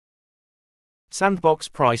Sandbox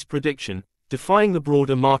price prediction. Defying the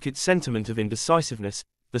broader market sentiment of indecisiveness,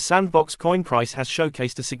 the Sandbox coin price has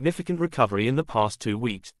showcased a significant recovery in the past 2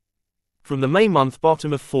 weeks. From the May month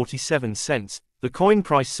bottom of 47 cents, the coin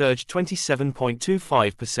price surged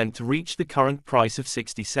 27.25% to reach the current price of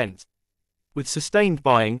 60 cents. With sustained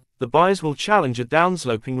buying, the buyers will challenge a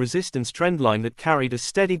downsloping resistance trendline that carried a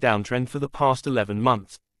steady downtrend for the past 11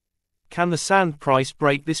 months. Can the Sand price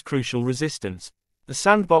break this crucial resistance? The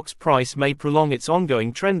Sandbox price may prolong its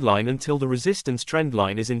ongoing trendline until the resistance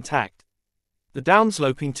trendline is intact. The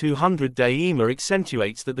downsloping 200-day EMA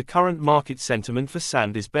accentuates that the current market sentiment for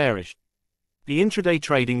Sand is bearish. The intraday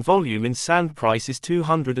trading volume in Sand price is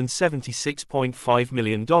 $276.5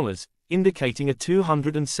 million, indicating a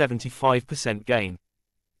 275% gain.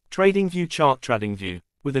 Trading view chart. Trading view.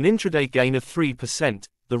 With an intraday gain of 3%,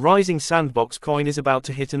 the rising Sandbox coin is about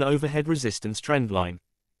to hit an overhead resistance trendline.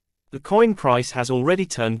 The coin price has already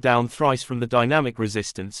turned down thrice from the dynamic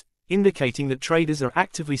resistance, indicating that traders are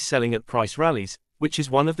actively selling at price rallies, which is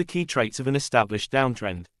one of the key traits of an established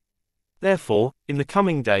downtrend. Therefore, in the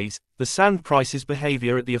coming days, the Sand price's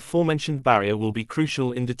behavior at the aforementioned barrier will be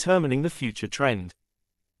crucial in determining the future trend.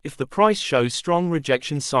 If the price shows strong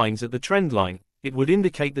rejection signs at the trendline, it would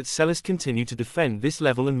indicate that sellers continue to defend this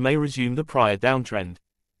level and may resume the prior downtrend.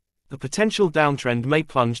 The potential downtrend may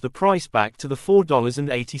plunge the price back to the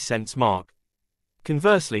 $4.80 mark.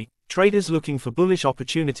 Conversely, traders looking for bullish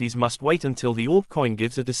opportunities must wait until the altcoin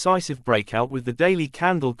gives a decisive breakout with the daily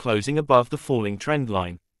candle closing above the falling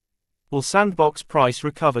trendline. Will Sandbox price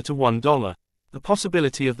recover to $1? The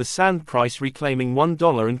possibility of the Sand price reclaiming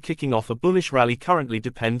 $1 and kicking off a bullish rally currently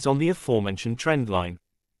depends on the aforementioned trendline.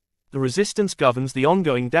 The resistance governs the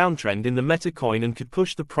ongoing downtrend in the Meta coin and could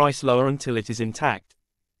push the price lower until it is intact.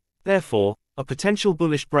 Therefore, a potential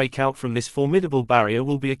bullish breakout from this formidable barrier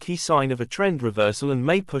will be a key sign of a trend reversal and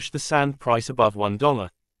may push the Sand price above $1.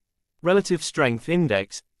 Relative Strength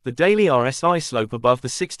Index. The daily RSI slope above the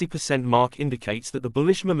 60% mark indicates that the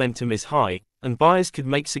bullish momentum is high, and buyers could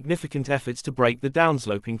make significant efforts to break the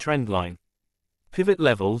downsloping trendline. Pivot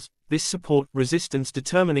levels. This support-resistance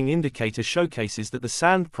determining indicator showcases that the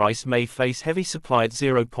Sand price may face heavy supply at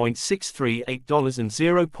 $0.638 and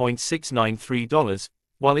 $0.693,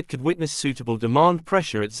 while it could witness suitable demand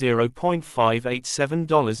pressure at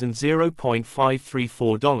 $0.587 and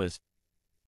 $0.534.